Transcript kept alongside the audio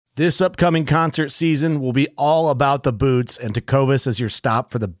This upcoming concert season will be all about the boots, and Tecovas is your stop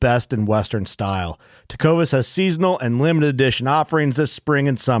for the best in Western style. Tecovas has seasonal and limited edition offerings this spring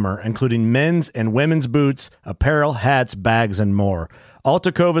and summer, including men's and women's boots, apparel, hats, bags, and more. All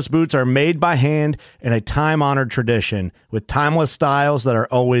Tecovas boots are made by hand in a time-honored tradition with timeless styles that are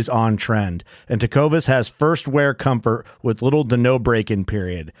always on trend. And Tecovas has first wear comfort with little to no break-in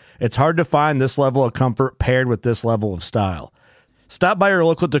period. It's hard to find this level of comfort paired with this level of style. Stop by your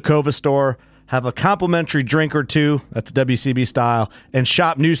local Tecovas store, have a complimentary drink or two, that's WCB style, and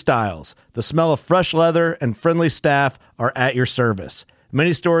shop new styles. The smell of fresh leather and friendly staff are at your service.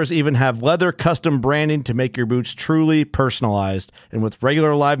 Many stores even have leather custom branding to make your boots truly personalized. And with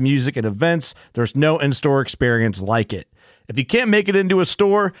regular live music and events, there's no in-store experience like it. If you can't make it into a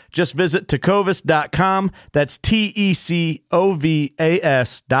store, just visit tecovas.com. That's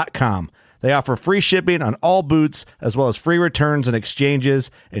TECOVAS.com. They offer free shipping on all boots, as well as free returns and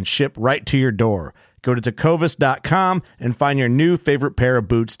exchanges, and ship right to your door. Go to tecovas.com and find your new favorite pair of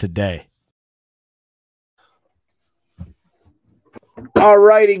boots today. All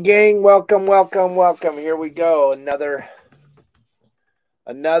righty, gang. Welcome. Here we go. Another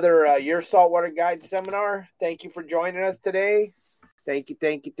Your Saltwater Guide seminar. Thank you for joining us today. Thank you.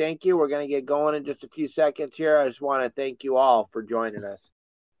 We're going to get going in just a few seconds here. I just want to thank you all for joining us.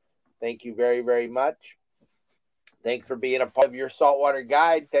 Thank you very, very much. Thanks for being a part of Your Saltwater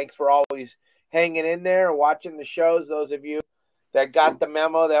Guide. Thanks for always hanging in there and watching the shows. Those of you that got the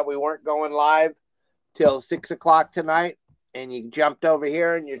memo that we weren't going live till 6 o'clock tonight and you jumped over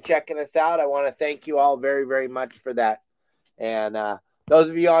here and you're checking us out, I want to thank you all very, very much for that. And those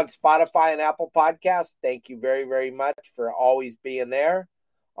of you on Spotify and Apple Podcasts, thank you very, very much for always being there.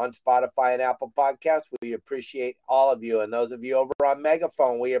 On Spotify and Apple Podcasts, we appreciate all of you. And those of you over on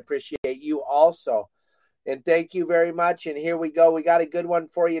Megaphone, we appreciate you also. And thank you very much. And here we go. We got a good one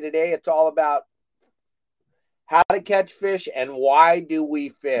for you today. It's all about how to catch fish and why do we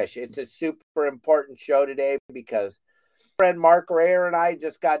fish. It's a super important show today because friend Mark Rayer and I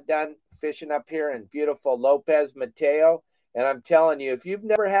just got done fishing up here in beautiful Lopez Mateo. And I'm telling you, if you've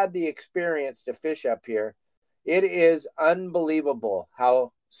never had the experience to fish up here, it is unbelievable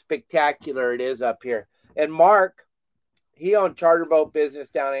how spectacular it is up here. And Mark, he owned charter boat business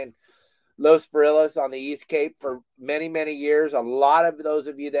down in Los Barillas on the East Cape for many, many years. A lot of those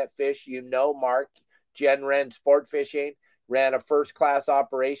of you that fish, you know Mark. Jen Wren Sport Fishing ran a first-class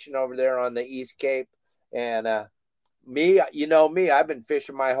operation over there on the East Cape. And me, you know me, I've been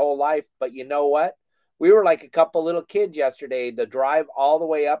fishing my whole life. But you know what? We were like a couple little kids yesterday. The drive all the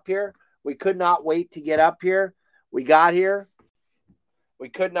way up here, we could not wait to get up here. We got here. We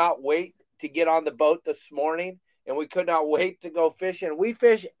could not wait to get on the boat this morning, and we could not wait to go fishing. We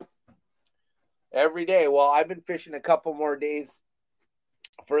fish every day. Well, I've been fishing a couple more days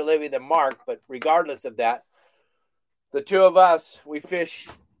for a living than Mark, but regardless of that, the two of us, we fish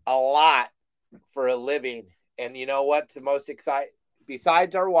a lot for a living. And you know what's the most exciting,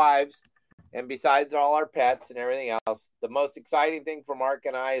 besides our wives and besides all our pets and everything else, the most exciting thing for Mark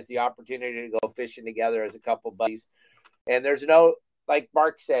and I is the opportunity to go fishing together as a couple buddies. And there's no, like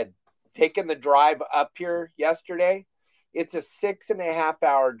Mark said, taking the drive up here yesterday, it's a 6.5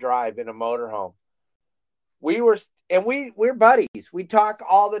 hour drive in a motorhome. We're buddies. We talk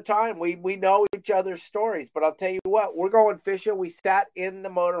all the time. We know each other's stories. But I'll tell you what, we're going fishing. We sat in the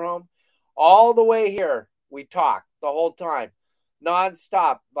motorhome all the way here. We talked the whole time,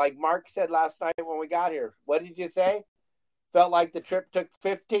 nonstop. Like Mark said last night when we got here. What did you say? Felt like the trip took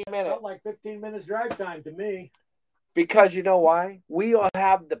 15 minutes. Felt like 15 minutes drive time to me. Because you know why? We all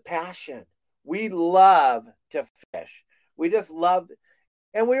have the passion. We love to fish. We just love it.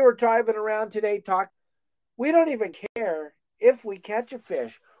 And we were driving around today talking. We don't even care if we catch a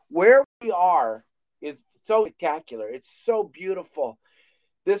fish. Where we are is so spectacular. It's so beautiful.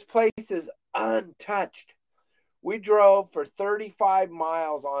 This place is untouched. We drove for 35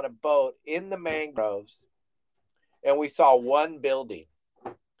 miles on a boat in the mangroves, and we saw one building.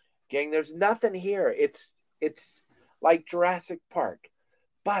 Gang, there's nothing here. It's like Jurassic Park.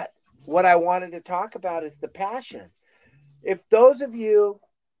 But what I wanted to talk about is the passion. If those of you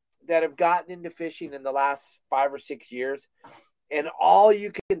that have gotten into fishing in the last 5 or 6 years, and all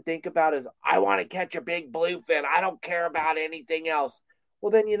you can think about is, I want to catch a big bluefin, I don't care about anything else.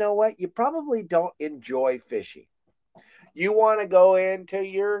 Well, then you know what? You probably don't enjoy fishing. You want to go into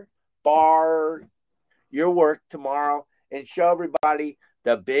your bar, your work tomorrow, and show everybody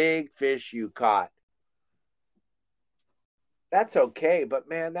the big fish you caught. That's okay, but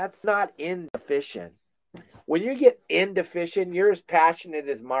man, that's not in the fishing. when you get into fishing, you're as passionate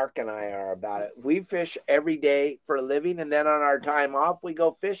as Mark and I are about it. We fish every day for a living, and then on our time off, we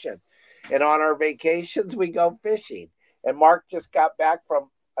go fishing. And on our vacations, we go fishing. And Mark just got back from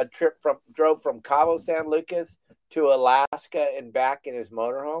a trip drove from Cabo San Lucas to Alaska and back in his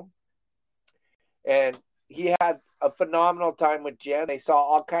motorhome. And he had a phenomenal time with Jen. They saw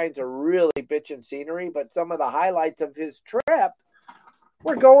all kinds of really bitchin' scenery, but some of the highlights of his trip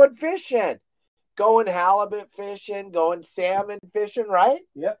were going fishing. Going halibut fishing, going salmon fishing, right?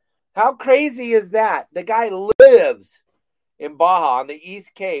 Yep. How crazy is that? The guy lives in Baja on the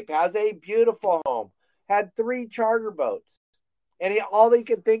East Cape, has a beautiful home, had 3 charter boats. And all he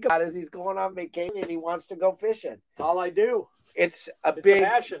can think about is he's going on vacation and he wants to go fishing. All I do. It's a big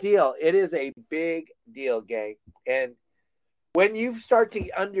deal. It is a big deal, gang. And when you start to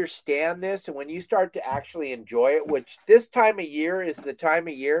understand this and when you start to actually enjoy it, which this time of year is the time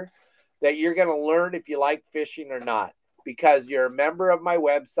of year that you're going to learn if you like fishing or not, because you're a member of my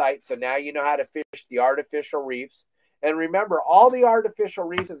website. So now you know how to fish the artificial reefs. And remember, all the artificial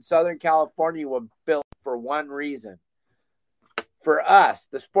reefs in Southern California were built for one reason. For us,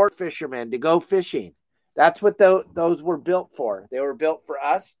 the sport fishermen, to go fishing. That's what those were built for. They were built for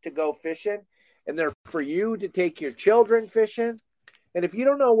us to go fishing. And they're for you to take your children fishing. And if you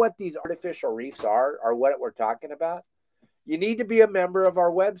don't know what these artificial reefs are or what we're talking about, you need to be a member of our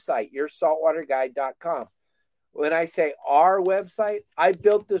website, yoursaltwaterguide.com. When I say our website, I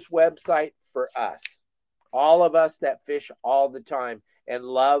built this website for us. All of us that fish all the time and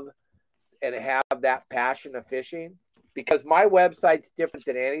love and have that passion of fishing, because my website's different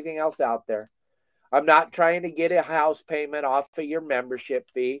than anything else out there. I'm not trying to get a house payment off of your membership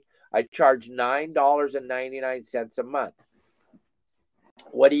fee. I charge $9.99 a month.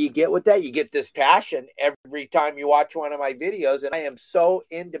 What do you get with that? You get this passion every time you watch one of my videos. And I am so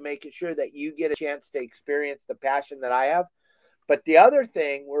into making sure that you get a chance to experience the passion that I have. But the other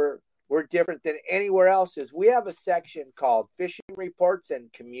thing we're different than anywhere else is we have a section called Fishing Reports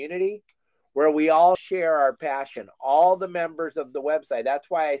and Community where we all share our passion, all the members of the website. That's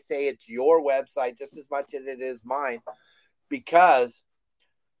why I say it's your website just as much as it is mine, because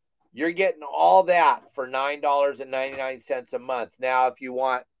you're getting all that for $9.99 a month. Now, if you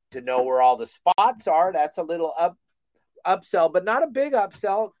want to know where all the spots are, that's a little upsell, but not a big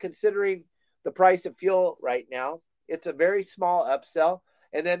upsell considering the price of fuel right now. It's a very small upsell.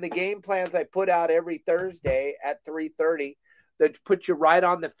 And then the game plans I put out every Thursday at 3:30 that put you right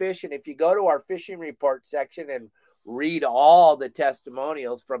on the fish. And if you go to our fishing report section and read all the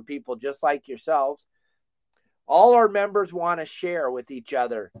testimonials from people just like yourselves, all our members want to share with each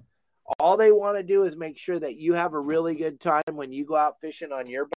other. All they want to do is make sure that you have a really good time when you go out fishing on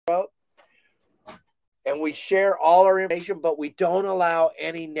your boat. And we share all our information, but we don't allow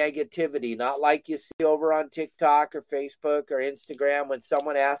any negativity, not like you see over on TikTok or Facebook or Instagram when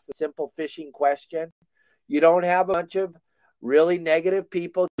someone asks a simple fishing question. You don't have a bunch of really negative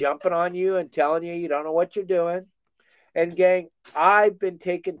people jumping on you and telling you don't know what you're doing. And gang, I've been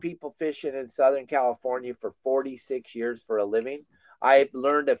taking people fishing in Southern California for 46 years for a living. I've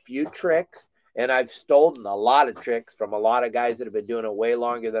learned a few tricks, and I've stolen a lot of tricks from a lot of guys that have been doing it way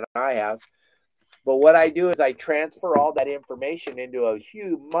longer than I have. But what I do is I transfer all that information into a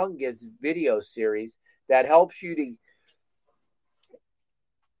humongous video series that helps you to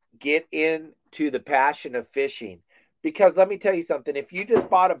get into the passion of fishing. Because let me tell you something, if you just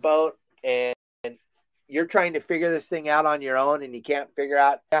bought a boat and you're trying to figure this thing out on your own and you can't figure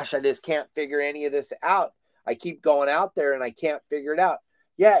out, gosh, I just can't figure any of this out. I keep going out there and I can't figure it out.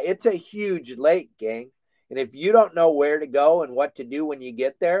 Yeah, it's a huge lake, gang. And if you don't know where to go and what to do when you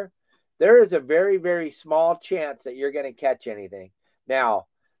get there, there is a very, very small chance that you're going to catch anything. Now,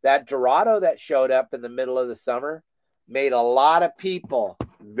 that Dorado that showed up in the middle of the summer made a lot of people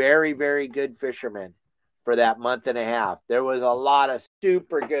very, very good fishermen for that month and a half. There was a lot of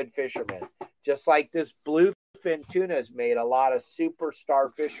super good fishermen. Just like this bluefin tuna has made a lot of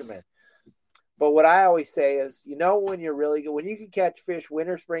superstar fishermen. But what I always say is, when you're really good, when you can catch fish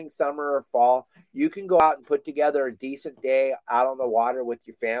winter, spring, summer, or fall, you can go out and put together a decent day out on the water with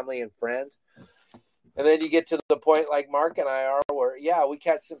your family and friends. And then you get to the point like Mark and I are where, yeah, we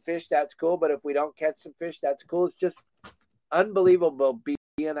catch some fish, that's cool. But if we don't catch some fish, that's cool. It's just unbelievable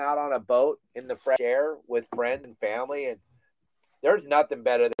being out on a boat in the fresh air with friends and family. And there's nothing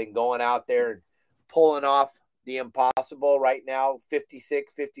better than going out there and pulling off the impossible right now,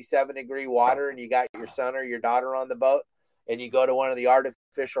 56, 57 degree water, and you got your son or your daughter on the boat, and you go to one of the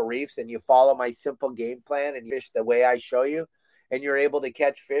artificial reefs and you follow my simple game plan and you fish the way I show you, and you're able to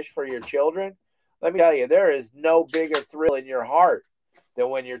catch fish for your children. Let me tell you, there is no bigger thrill in your heart than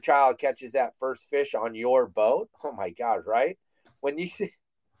when your child catches that first fish on your boat. Oh my gosh, right? When you see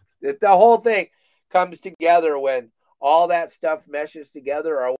the whole thing comes together, when all that stuff meshes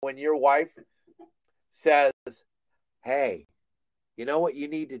together, or when your wife says, hey, you know what you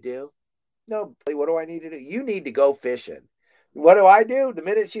need to do? No, what do I need to do? You need to go fishing. What do? The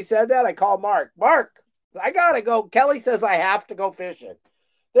minute she said that, I call Mark. Mark, I got to go. Kelly says I have to go fishing.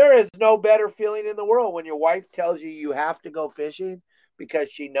 There is no better feeling in the world when your wife tells you have to go fishing because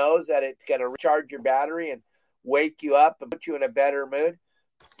she knows that it's going to recharge your battery and wake you up and put you in a better mood.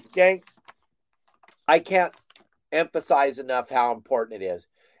 Gang, I can't emphasize enough how important it is.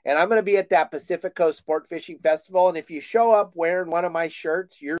 And I'm going to be at that Pacific Coast Sport Fishing Festival. And if you show up wearing one of my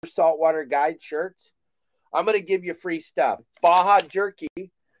shirts, your Saltwater Guide shirts, I'm going to give you free stuff. Baja Jerky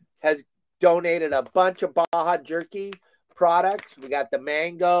has donated a bunch of Baja Jerky products. We got the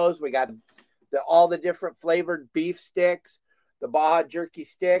mangoes. We got all the different flavored beef sticks, the Baja Jerky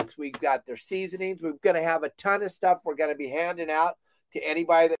sticks. We've got their seasonings. We're going to have a ton of stuff we're going to be handing out to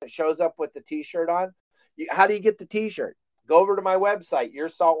anybody that shows up with the T-shirt on. How do you get the T-shirt? Go over to my website,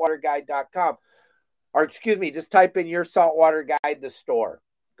 yoursaltwaterguide.com. Or excuse me, just type in Your Saltwater Guide, the store.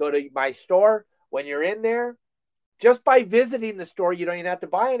 Go to my store. When you're in there, just by visiting the store, you don't even have to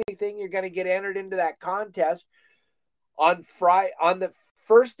buy anything. You're going to get entered into that contest. On the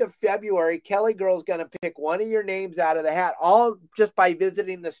 1st of February, Kelly Girl's going to pick one of your names out of the hat, all just by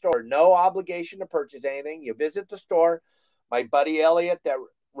visiting the store. No obligation to purchase anything. You visit the store. My buddy Elliot that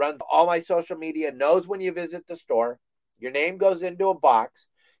runs all my social media knows when you visit the store. Your name goes into a box.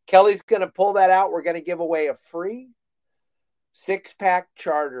 Kelly's going to pull that out. We're going to give away a free 6-pack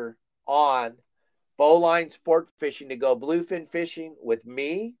charter on Bowline Sport Fishing to go bluefin fishing with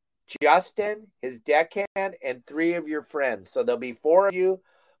me, Justin, his deckhand, and 3 of your friends. So there'll be 4 of you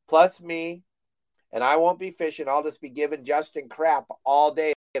plus me, and I won't be fishing. I'll just be giving Justin crap all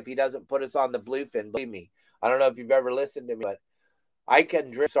day if he doesn't put us on the bluefin. Believe me. I don't know if you've ever listened to me, but I can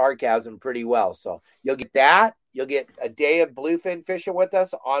drip sarcasm pretty well. So you'll get that. You'll get a day of bluefin fishing with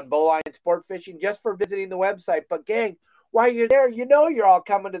us on Bowline Sport Fishing just for visiting the website. But gang, while you're there, you know you're all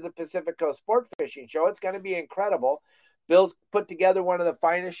coming to the Pacific Coast Sport Fishing Show. It's going to be incredible. Bill's put together one of the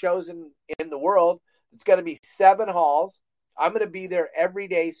finest shows in the world. It's going to be 7 halls. I'm going to be there every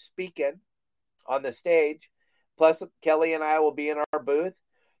day speaking on the stage. Plus, Kelly and I will be in our booth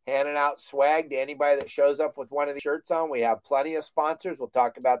handing out swag to anybody that shows up with one of the shirts on. We have plenty of sponsors. We'll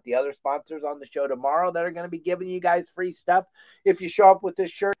talk about the other sponsors on the show tomorrow that are going to be giving you guys free stuff if you show up with this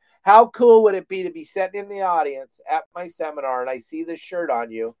shirt. How cool would it be to be sitting in the audience at my seminar and I see this shirt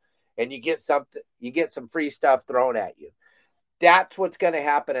on you and you get some free stuff thrown at you? That's what's going to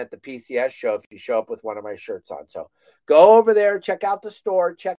happen at the PCS show if you show up with one of my shirts on. So go over there, check out the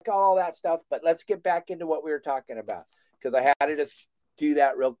store, check out all that stuff. But let's get back into what we were talking about because I had to just do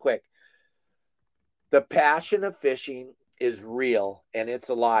that real quick. The passion of fishing is real and it's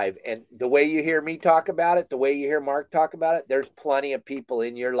alive. And the way you hear me talk about it, the way you hear Mark talk about it, there's plenty of people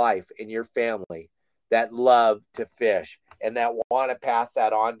in your life, in your family that love to fish and that want to pass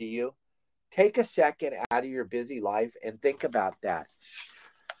that on to you. Take a second out of your busy life and think about that.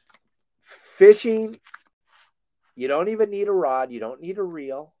 Fishing, you don't even need a rod. You don't need a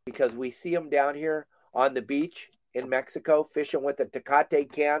reel because we see them down here on the beach in Mexico fishing with a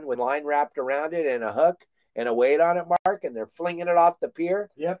Tecate can with line wrapped around it and a hook and a weight on it, Mark, and they're flinging it off the pier.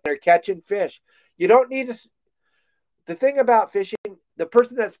 Yep. They're catching fish. You don't need to. The thing about fishing, the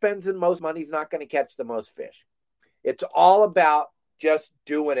person that spends the most money is not going to catch the most fish. It's all about just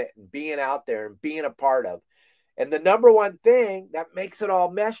doing it and being out there and being a part of. And the number one thing that makes it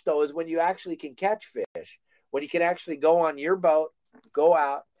all mesh, though, is when you actually can catch fish, when you can actually go on your boat, go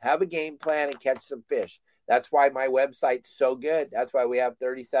out, have a game plan, and catch some fish. That's why my website's so good. That's why we have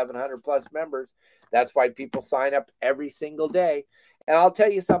 3,700 plus members. That's why people sign up every single day. And I'll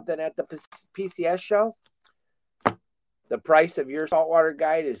tell you something, at the PCS show, the price of your saltwater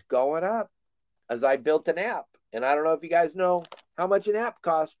guide is going up as I built an app. And I don't know if you guys know how much an app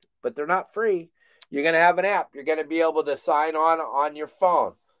costs, but they're not free. You're going to have an app. You're going to be able to sign on your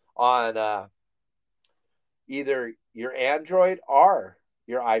phone, on either your Android or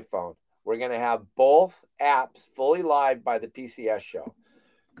your iPhone. We're going to have both apps fully live by the PCS show.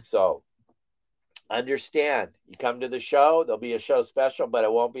 So understand, you come to the show, there'll be a show special, but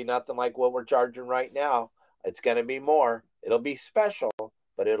it won't be nothing like what we're charging right now. It's going to be more. It'll be special,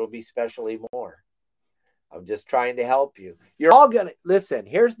 but it'll be specially more. I'm just trying to help you. You're all going to, listen,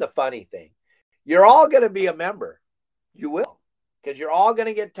 here's the funny thing. You're all going to be a member. You will. Because you're all going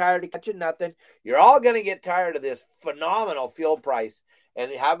to get tired of catching nothing. You're all going to get tired of this phenomenal fuel price and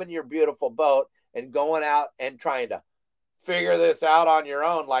having your beautiful boat and going out and trying to figure this out on your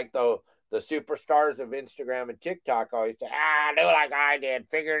own, like the superstars of Instagram and TikTok always say, do like I did,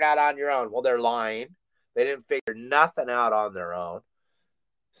 figure it out on your own. Well, they're lying. They didn't figure nothing out on their own.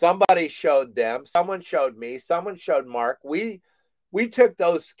 Somebody showed them. Someone showed me. Someone showed Mark. We took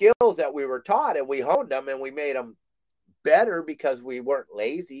those skills that we were taught and we honed them and we made them better because we weren't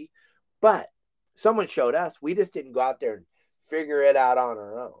lazy. But someone showed us. We just didn't go out there and figure it out on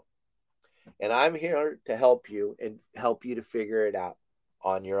our own. And I'm here to help you and help you to figure it out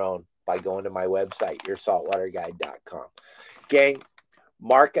on your own by going to my website, yoursaltwaterguide.com. Gang,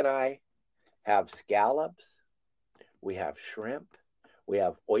 Mark and I have scallops. We have shrimp. We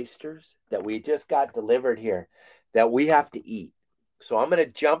have oysters that we just got delivered here that we have to eat. So I'm going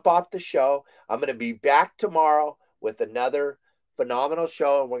to jump off the show. I'm going to be back tomorrow with another phenomenal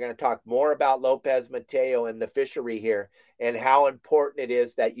show, and we're going to talk more about Lopez Mateo and the fishery here and how important it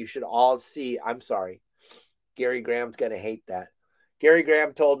is that you should all see. I'm sorry, Gary Graham's going to hate that. Gary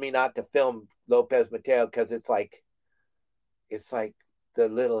Graham told me not to film Lopez Mateo because it's like the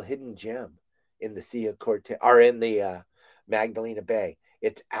little hidden gem in the Sea of Cortez or in the Magdalena Bay.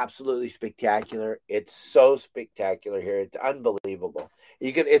 It's absolutely spectacular. It's so spectacular here. It's unbelievable.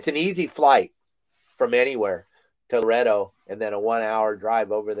 It's an easy flight from anywhere to Loreto and then a 1 hour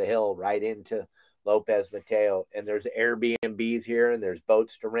drive over the hill right into Lopez Mateo. And there's Airbnbs here and there's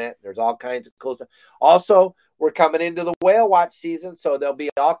boats to rent. There's all kinds of cool stuff. Also, we're coming into the whale watch season, so there'll be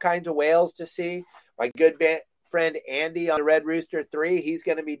all kinds of whales to see. My good friend Andy on the Red Rooster 3, he's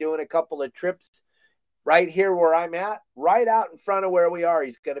going to be doing a couple of trips right here where I'm at, right out in front of where we are.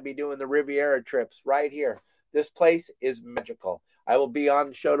 He's going to be doing the Riviera trips right here. This place is magical. I will be on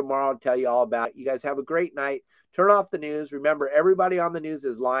the show tomorrow and tell you all about it. You guys have a great night. Turn off the news. Remember, everybody on the news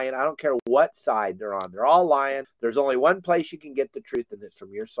is lying. I don't care what side they're on. They're all lying. There's only one place you can get the truth, and it's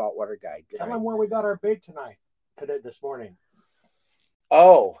from your saltwater guide. Tell them where we got our bait this morning.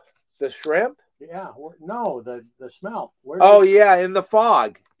 Oh, the shrimp? Yeah. No, the smelt. Yeah, in the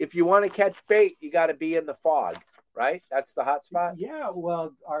fog. If you want to catch bait, you got to be in the fog, right? That's the hot spot? Yeah,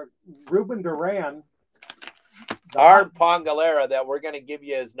 well, our Ruben Duran. Our Pongalera that we're going to give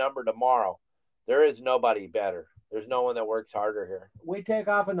you his number tomorrow. There is nobody better. There's no one that works harder here. We take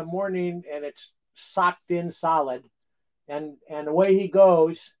off in the morning, and it's socked in solid. And away he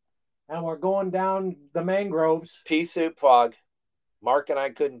goes, and we're going down the mangroves. Pea soup fog. Mark and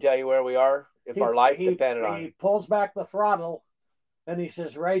I couldn't tell you where we are if our life depended on it. He pulls back the throttle, and he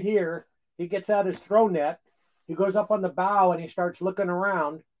says, right here. He gets out his throw net. He goes up on the bow, and he starts looking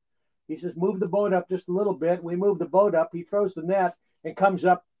around. He says, move the boat up just a little bit. We move the boat up. He throws the net and comes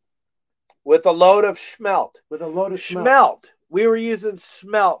up. With a load of smelt. Smelt. We were using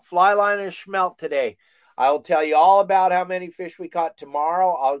smelt, fly line and smelt today. I'll tell you all about how many fish we caught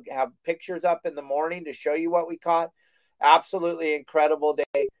tomorrow. I'll have pictures up in the morning to show you what we caught. Absolutely incredible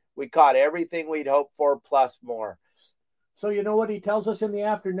day. We caught everything we'd hoped for plus more. So you know what he tells us in the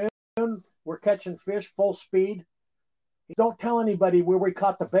afternoon? We're catching fish full speed. Don't tell anybody where we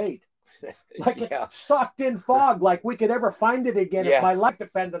caught the bait. Like it's sucked in fog, like we could ever find it again if my life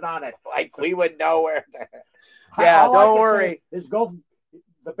depended on it. Like we would know where. Don't worry.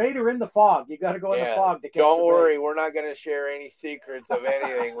 The bait are in the fog. You got to go in the fog to catch Don't worry. We're not going to share any secrets of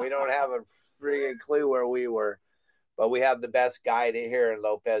anything. We don't have a freaking clue where we were. But we have the best guide here in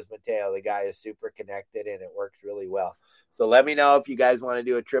Lopez Mateo. The guy is super connected and it works really well. So let me know if you guys want to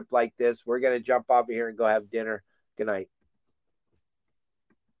do a trip like this. We're going to jump off of here and go have dinner. Good night.